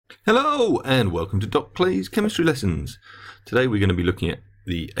Hello and welcome to Doc Clay's Chemistry Lessons. Today we're going to be looking at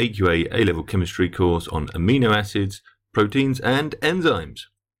the AQA A-Level Chemistry course on amino acids, proteins and enzymes.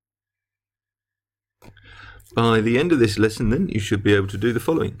 By the end of this lesson then you should be able to do the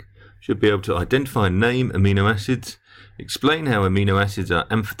following. You should be able to identify and name amino acids, explain how amino acids are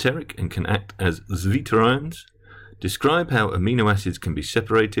amphoteric and can act as zwitterions, describe how amino acids can be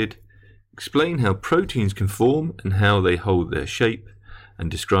separated, explain how proteins can form and how they hold their shape, and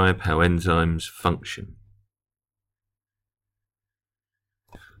describe how enzymes function.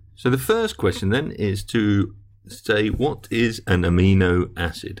 So the first question then is to say, what is an amino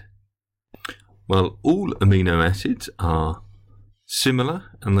acid? Well, all amino acids are similar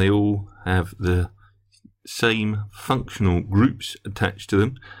and they all have the same functional groups attached to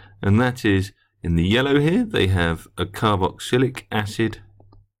them, and that is, in the yellow here they have a carboxylic acid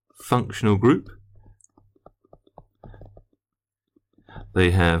functional group.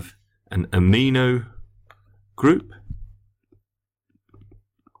 They have an amino group,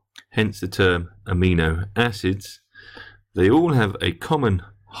 hence the term amino acids. They all have a common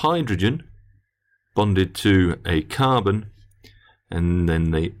hydrogen bonded to a carbon, and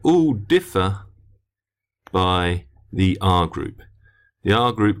then they all differ by the R group. The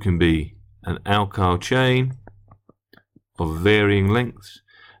R group can be an alkyl chain of varying lengths,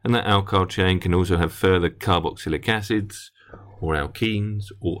 and that alkyl chain can also have further carboxylic acids or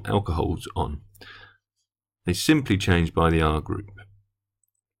alkenes or alcohols on. They simply change by the R group.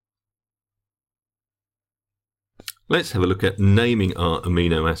 Let's have a look at naming our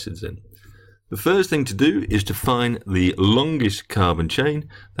amino acids then. The first thing to do is to find the longest carbon chain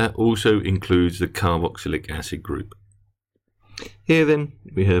that also includes the carboxylic acid group. Here then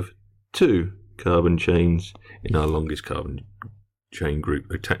we have two carbon chains in our longest carbon chain group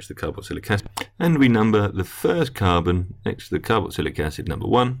attached to the carboxylic acid, and we number the first carbon next to the carboxylic acid number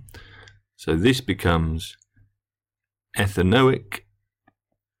 1, so this becomes ethanoic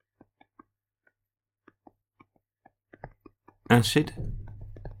acid,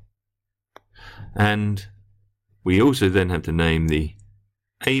 and we also then have to name the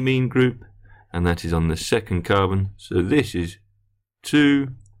amine group, and that is on the second carbon, so this is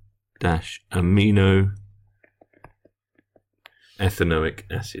 2-amino ethanoic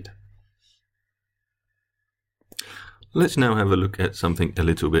acid. Let's now have a look at something a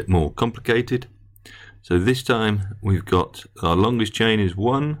little bit more complicated. So this time we've got our longest chain is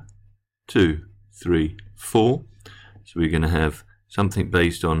 1, 2, 3, 4. So we're going to have something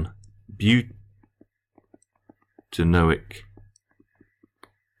based on butanoic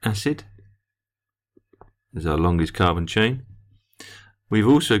acid as our longest carbon chain. We've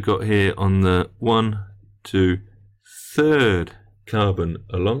also got here on the 1, 2, 3rd carbon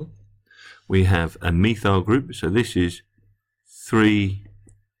along, we have a methyl group, so this is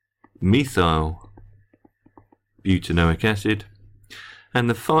 3-methyl butanoic acid, and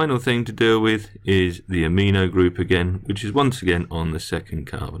the final thing to deal with is the amino group again, which is once again on the second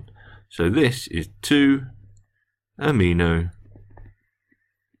carbon, so this is 2-amino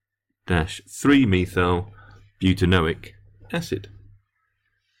 3-methyl butanoic acid.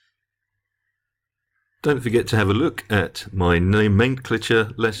 Don't forget to have a look at my nomenclature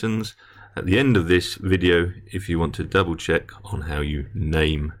lessons at the end of this video if you want to double check on how you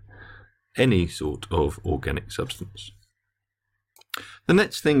name any sort of organic substance. The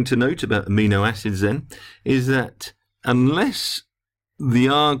next thing to note about amino acids then is that unless the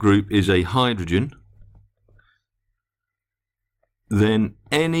R group is a hydrogen, then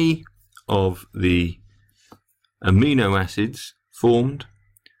any of the amino acids formed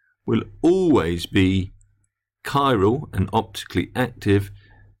will always be chiral and optically active,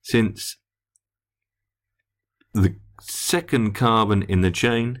 since the second carbon in the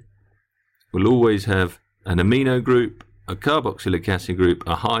chain will always have an amino group, a carboxylic acid group,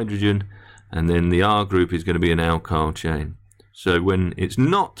 a hydrogen, and then the R group is going to be an alkyl chain. So when it's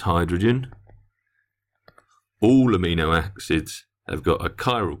not hydrogen, all amino acids have got a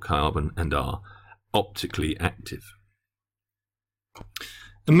chiral carbon and are optically active.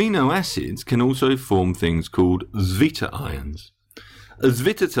 Amino acids can also form things called zwitterions. A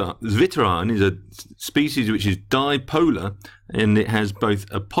zwitterion is a species which is dipolar, and it has both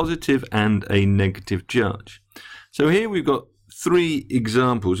a positive and a negative charge. So here we've got 3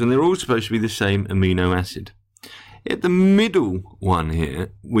 examples, and they're all supposed to be the same amino acid. At the middle one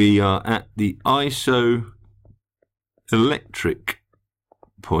here, we are at the isoelectric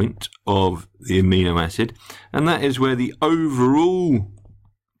point of the amino acid, and that is where the overall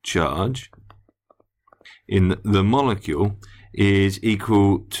charge in the molecule is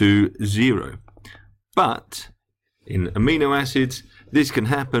equal to 0. But in amino acids, This can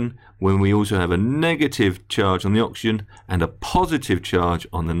happen when we also have a negative charge on the oxygen and a positive charge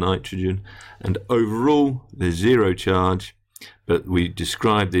on the nitrogen, and overall there's zero charge, but we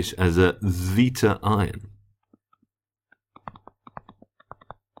describe this as a zwitterion.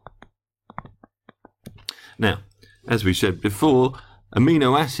 Now, as we said before,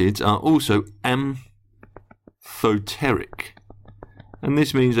 amino acids are also amphoteric, and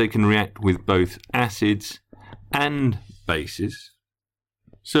this means they can react with both acids and bases.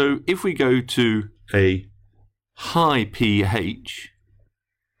 So if we go to a high pH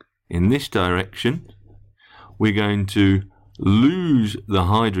in this direction, we're going to lose the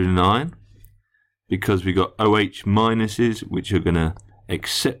hydrogen ion because we've got OH minuses which are going to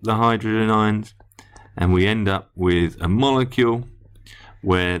accept the hydrogen ions, and we end up with a molecule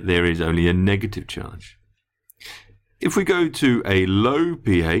where there is only a negative charge. If we go to a low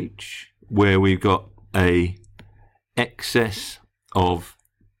pH where we've got a excess of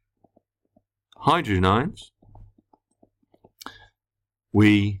hydrogen ions,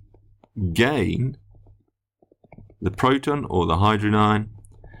 we gain the proton or the hydrogen ion,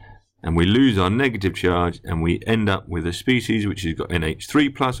 and we lose our negative charge, and we end up with a species which has got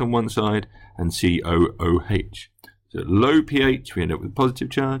NH3 plus on one side and COOH. So at low pH we end up with a positive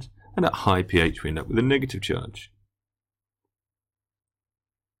charge, and at high pH we end up with a negative charge.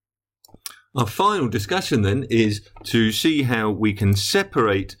 Our final discussion then is to see how we can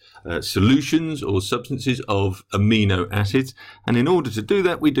separate solutions or substances of amino acids, and in order to do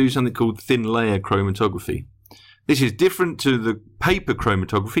that we do something called thin layer chromatography. This is different to the paper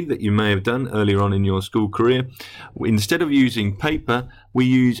chromatography that you may have done earlier on in your school career. Instead of using paper, we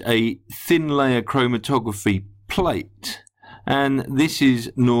use a thin layer chromatography plate, and this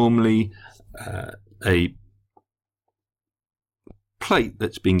is normally a plate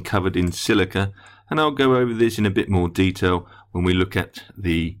that's been covered in silica, and I'll go over this in a bit more detail when we look at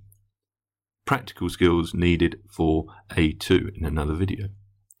the practical skills needed for A2 in another video.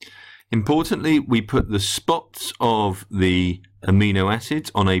 Importantly, we put the spots of the amino acids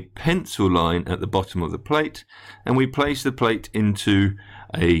on a pencil line at the bottom of the plate, and we place the plate into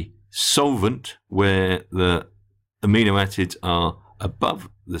a solvent where the amino acids are above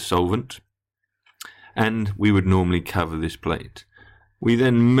the solvent, and we would normally cover this plate. We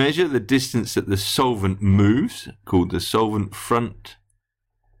then measure the distance that the solvent moves, called the solvent front,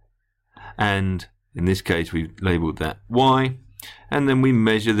 and in this case we've labelled that Y, and then we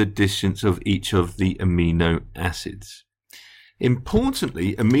measure the distance of each of the amino acids.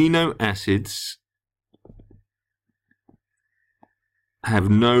 Importantly, amino acids have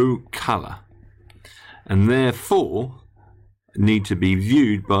no colour, and therefore need to be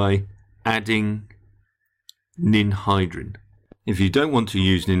viewed by adding ninhydrin. If you don't want to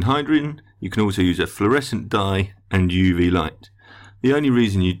use ninhydrin, you can also use a fluorescent dye and UV light. The only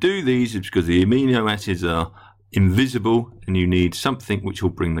reason you do these is because the amino acids are invisible and you need something which will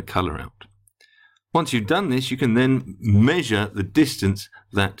bring the colour out. Once you've done this, you can then measure the distance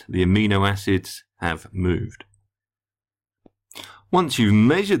that the amino acids have moved. Once you've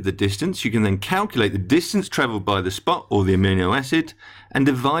measured the distance, you can then calculate the distance travelled by the spot or the amino acid and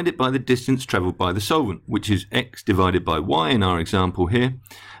divide it by the distance travelled by the solvent, which is X divided by Y in our example here,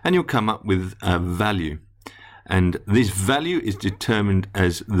 and you'll come up with a value. And this value is determined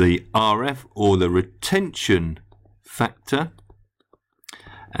as the RF, or the retention factor,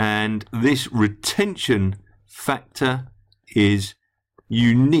 and this retention factor is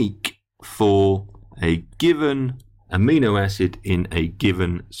unique for a given amino acid in a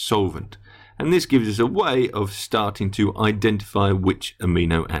given solvent, and this gives us a way of starting to identify which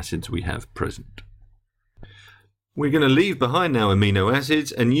amino acids we have present. We're going to leave behind now amino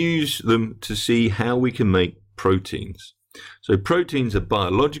acids and use them to see how we can make proteins. So proteins are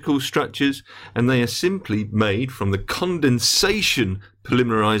biological structures, and they are simply made from the condensation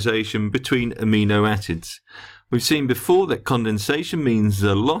polymerization between amino acids. We've seen before that condensation means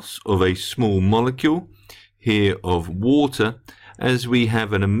the loss of a small molecule, here of water, as we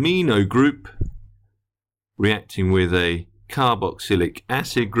have an amino group reacting with a carboxylic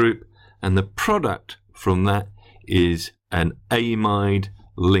acid group, and the product from that is an amide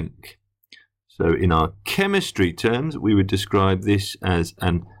link. So in our chemistry terms, we would describe this as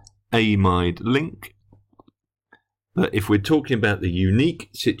an amide link. But if we're talking about the unique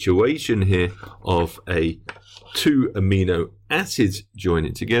situation here of two amino acids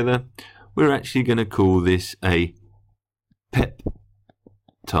joining together, we're actually going to call this a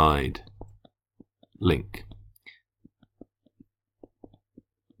peptide link.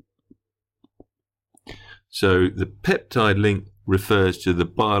 So the peptide link refers to the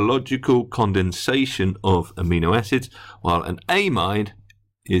biological condensation of amino acids, while an amide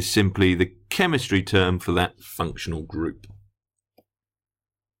is simply the chemistry term for that functional group.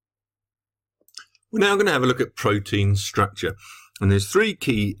 We're now going to have a look at protein structure, and there's three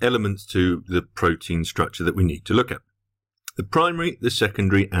key elements to the protein structure that we need to look at: the primary, the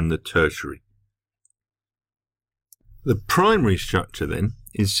secondary, and the tertiary. The primary structure then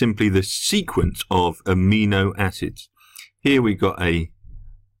is simply the sequence of amino acids. Here we got a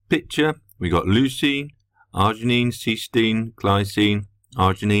picture, we got leucine, arginine, cysteine, glycine,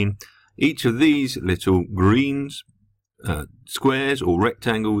 arginine. Each of these little greens, squares or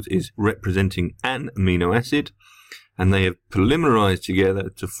rectangles, is representing an amino acid, and they have polymerized together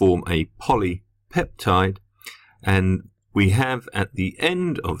to form a polypeptide, and we have at the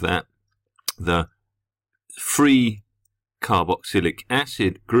end of that the free carboxylic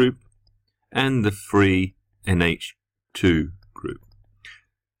acid group and the free NH2 group.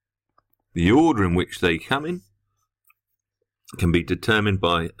 The order in which they come in can be determined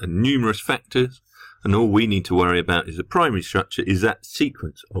by numerous factors, and all we need to worry about is the primary structure is that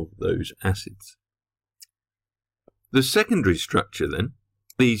sequence of those acids. The secondary structure then,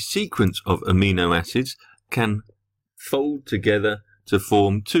 the sequence of amino acids can fold together to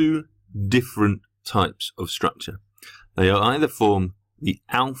form two different types of structure. They either form the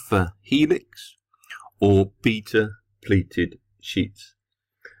alpha helix or beta pleated sheets.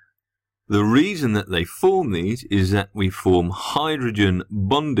 The reason that they form these is that we form hydrogen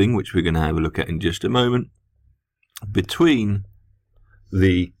bonding, which we're going to have a look at in just a moment, between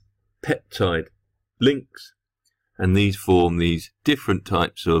the peptide links, and these form these different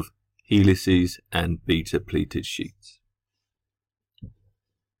types of helices and beta pleated sheets.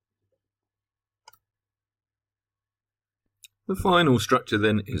 The final structure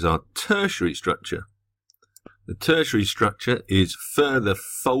then is our tertiary structure. The tertiary structure is further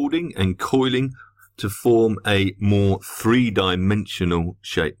folding and coiling to form a more three-dimensional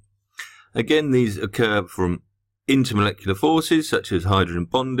shape. Again, these occur from intermolecular forces such as hydrogen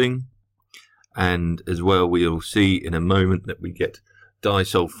bonding, and as well we'll see in a moment that we get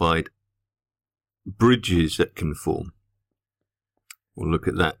disulfide bridges that can form. We'll look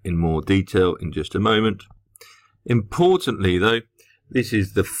at that in more detail in just a moment. Importantly though, this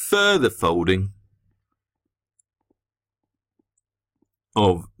is the further folding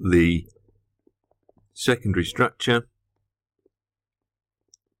of the secondary structure,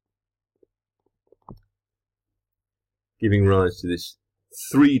 giving rise to this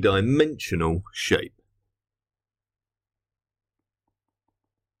three-dimensional shape.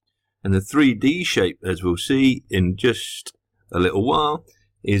 And the 3D shape, as we'll see in just a little while,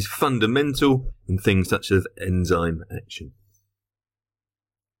 is fundamental in things such as enzyme action.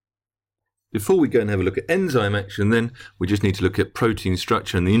 Before we go and have a look at enzyme action, then, we just need to look at protein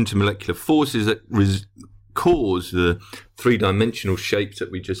structure and the intermolecular forces that cause the three-dimensional shapes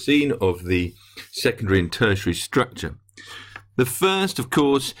that we've just seen of the secondary and tertiary structure. The first, of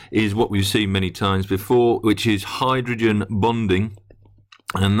course, is what we've seen many times before, which is hydrogen bonding,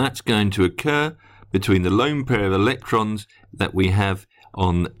 and that's going to occur between the lone pair of electrons that we have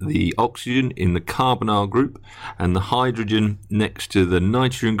on the oxygen in the carbonyl group and the hydrogen next to the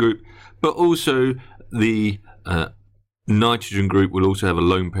nitrogen group, but also the nitrogen group will also have a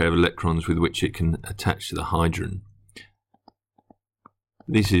lone pair of electrons with which it can attach to the hydrogen.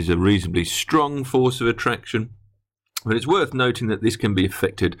 This is a reasonably strong force of attraction, but it's worth noting that this can be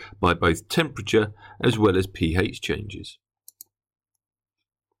affected by both temperature as well as pH changes.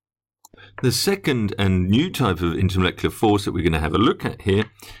 The second and new type of intermolecular force that we're going to have a look at here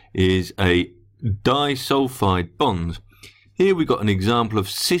is a disulfide bond. Here we've got an example of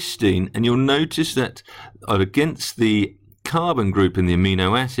cysteine, and you'll notice that against the carbon group in the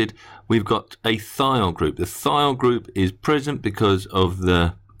amino acid, we've got a thiol group. The thiol group is present because of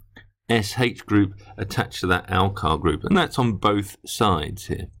the SH group attached to that alkyl group, and that's on both sides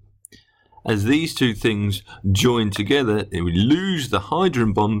here. As these two things join together, we lose the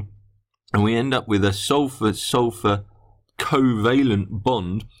hydrogen bond, and we end up with a sulfur-sulfur covalent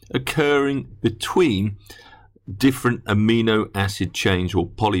bond occurring between different amino acid chains or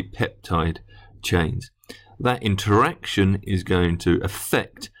polypeptide chains. That interaction is going to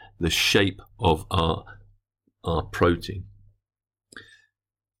affect the shape of our protein,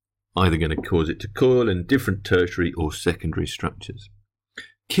 either going to cause it to coil in different tertiary or secondary structures.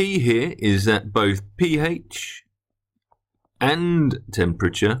 Key here is that both pH and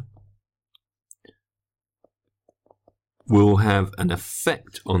temperature will have an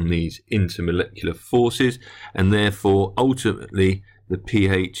effect on these intermolecular forces, and therefore ultimately the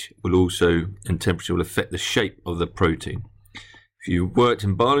pH will also and temperature will affect the shape of the protein. If you've worked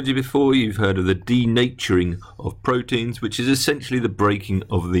in biology before, you've heard of the denaturing of proteins, which is essentially the breaking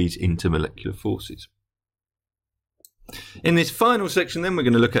of these intermolecular forces. In this final section then, we're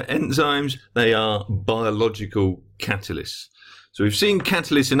going to look at enzymes. They are biological catalysts. So we've seen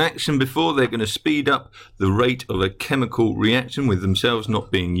catalysts in action before. They're going to speed up the rate of a chemical reaction with themselves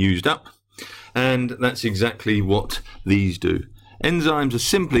not being used up. And that's exactly what these do. Enzymes are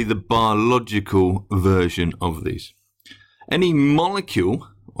simply the biological version of these. Any molecule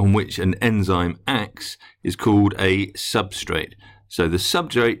on which an enzyme acts is called a substrate. So the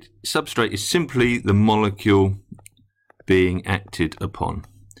substrate is simply the molecule being acted upon.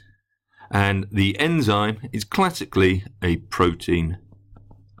 And the enzyme is classically a protein,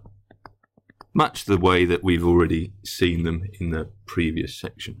 much the way that we've already seen them in the previous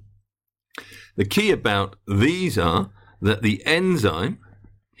section. The key about these are that the enzyme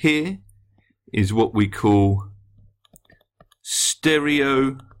here is what we call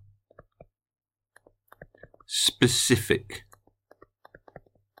stereospecific.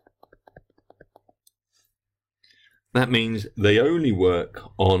 That means they only work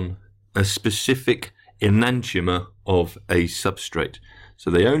on a specific enantiomer of a substrate. So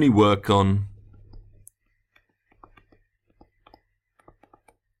they only work on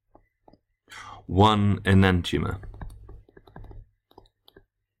one enantiomer.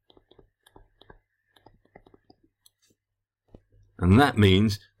 And that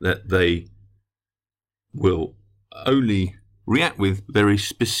means that they will only react with very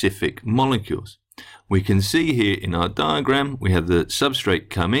specific molecules. We can see here in our diagram, we have the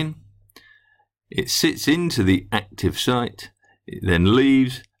substrate come in, it sits into the active site, it then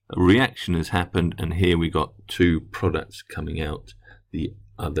leaves, a reaction has happened, and here we got two products coming out the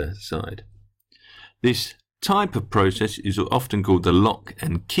other side. This type of process is often called the lock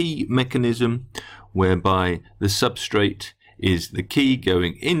and key mechanism, whereby the substrate is the key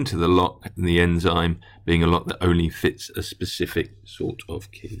going into the lock, and the enzyme being a lock that only fits a specific sort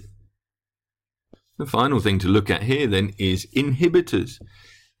of key. The final thing to look at here then is inhibitors.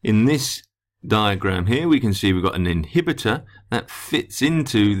 In this diagram here we can see we've got an inhibitor that fits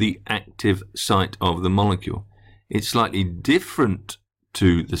into the active site of the molecule. It's slightly different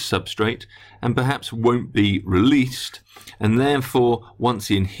to the substrate and perhaps won't be released, and therefore once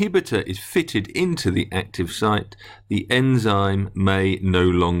the inhibitor is fitted into the active site, the enzyme may no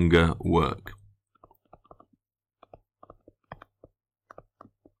longer work.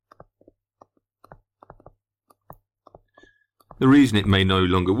 The reason it may no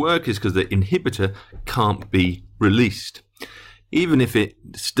longer work is because the inhibitor can't be released. Even if it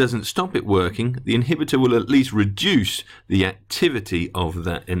doesn't stop it working, the inhibitor will at least reduce the activity of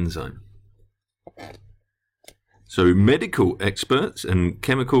that enzyme. So medical experts and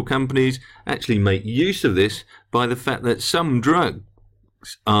chemical companies actually make use of this by the fact that some drugs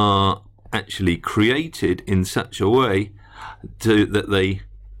are actually created in such a way that they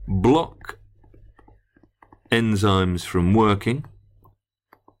block enzymes from working,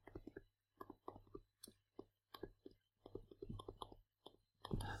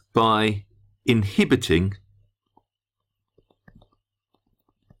 by inhibiting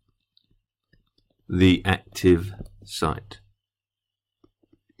the active site.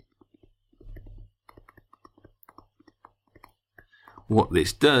 What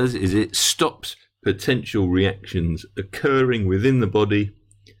this does is it stops potential reactions occurring within the body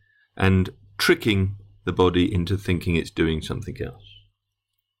and tricking the body into thinking it's doing something else.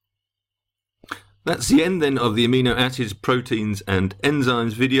 That's the end then of the amino acids, proteins and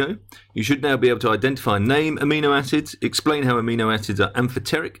enzymes video. You should now be able to identify and name amino acids, explain how amino acids are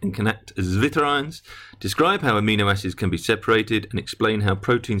amphoteric and can act as zwitterions, describe how amino acids can be separated, and explain how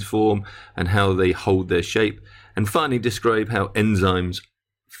proteins form and how they hold their shape, and finally describe how enzymes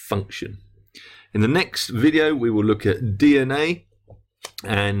function. In the next video we will look at DNA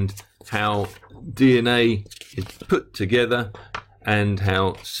and how DNA is put together and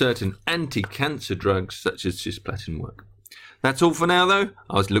how certain anti-cancer drugs such as cisplatin work. That's all for now though.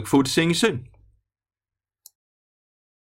 I look forward to seeing you soon.